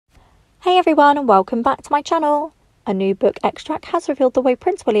Hey everyone, and welcome back to my channel. A new book extract has revealed the way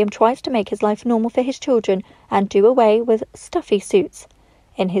Prince William tries to make his life normal for his children and do away with stuffy suits.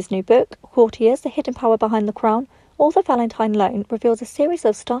 In his new book, Courtiers, The Hidden Power Behind the Crown, author Valentine Lone reveals a series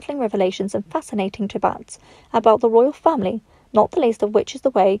of startling revelations and fascinating debates about the royal family, not the least of which is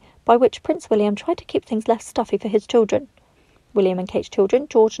the way by which Prince William tried to keep things less stuffy for his children. William and Kate's children,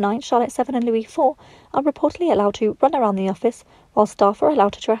 George 9, Charlotte 7 and Louis 4, are reportedly allowed to run around the office, while staff are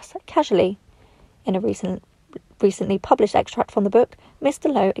allowed to dress casually. In a recently published extract from the book, Mr.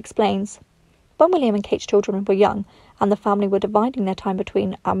 Lowe explains, "When William and Kate's children were young, and the family were dividing their time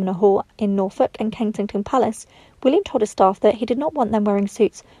between Amanor Hall in Norfolk and Kensington Palace, William told his staff that he did not want them wearing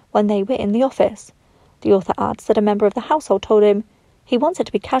suits when they were in the office." The author adds that a member of the household told him, "He wants it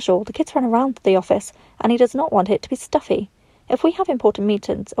to be casual, the kids run around the office, and he does not want it to be stuffy. If we have important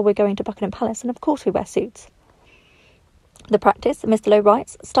meetings or we're going to Buckingham Palace, and of course we wear suits." The practice, Mr. Lowe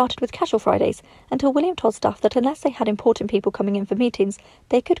writes, started with casual Fridays until William told staff that unless they had important people coming in for meetings,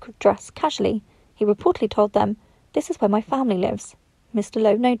 they could dress casually. He reportedly told them, "This is where my family lives." Mr.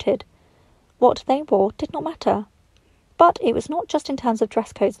 Lowe noted, what they wore did not matter. But it was not just in terms of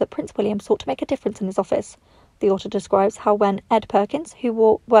dress codes that Prince William sought to make a difference in his office. The author describes how when Ed Perkins,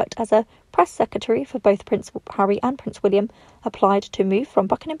 who worked as a press secretary for both Prince Harry and Prince William, applied to move from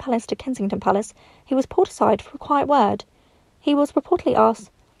Buckingham Palace to Kensington Palace, he was pulled aside for a quiet word. He was reportedly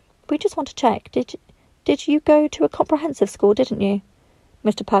asked, "We just want to check, did you go to a comprehensive school, didn't you?"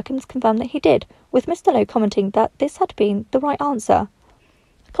 Mr. Perkins confirmed that he did, with Mr. Lowe commenting that this had been the right answer.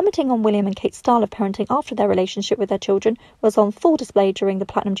 Commenting on William and Kate's style of parenting after their relationship with their children was on full display during the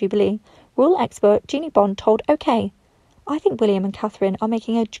Platinum Jubilee, royal expert Jeannie Bond told OK, "I think William and Catherine are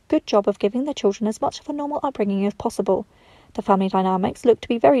making a good job of giving their children as much of a normal upbringing as possible. The family dynamics look to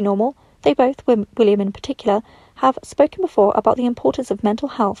be very normal. They both, William in particular, have spoken before about the importance of mental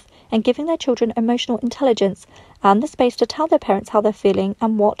health and giving their children emotional intelligence and the space to tell their parents how they're feeling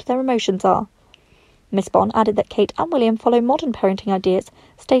and what their emotions are." Miss Bond added that Kate and William follow modern parenting ideas,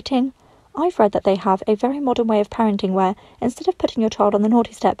 stating, "I've read that they have a very modern way of parenting where, instead of putting your child on the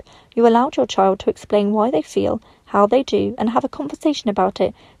naughty step, you allowed your child to explain why they feel, how they do, and have a conversation about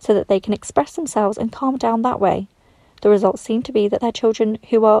it so that they can express themselves and calm down that way." The results seem to be that their children,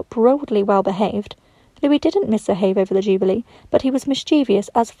 who are broadly well behaved, Louis didn't misbehave over the Jubilee, but he was mischievous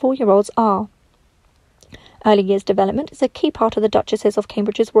as 4-year-olds are. Early years development is a key part of the Duchesses of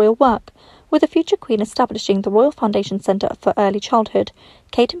Cambridge's royal work. With the future Queen establishing the Royal Foundation Centre for Early Childhood,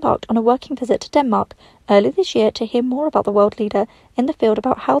 Kate embarked on a working visit to Denmark early this year to hear more about the world leader in the field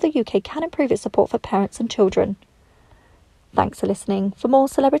about how the UK can improve its support for parents and children. Thanks for listening. For more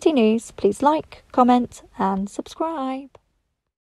celebrity news, please like, comment and subscribe.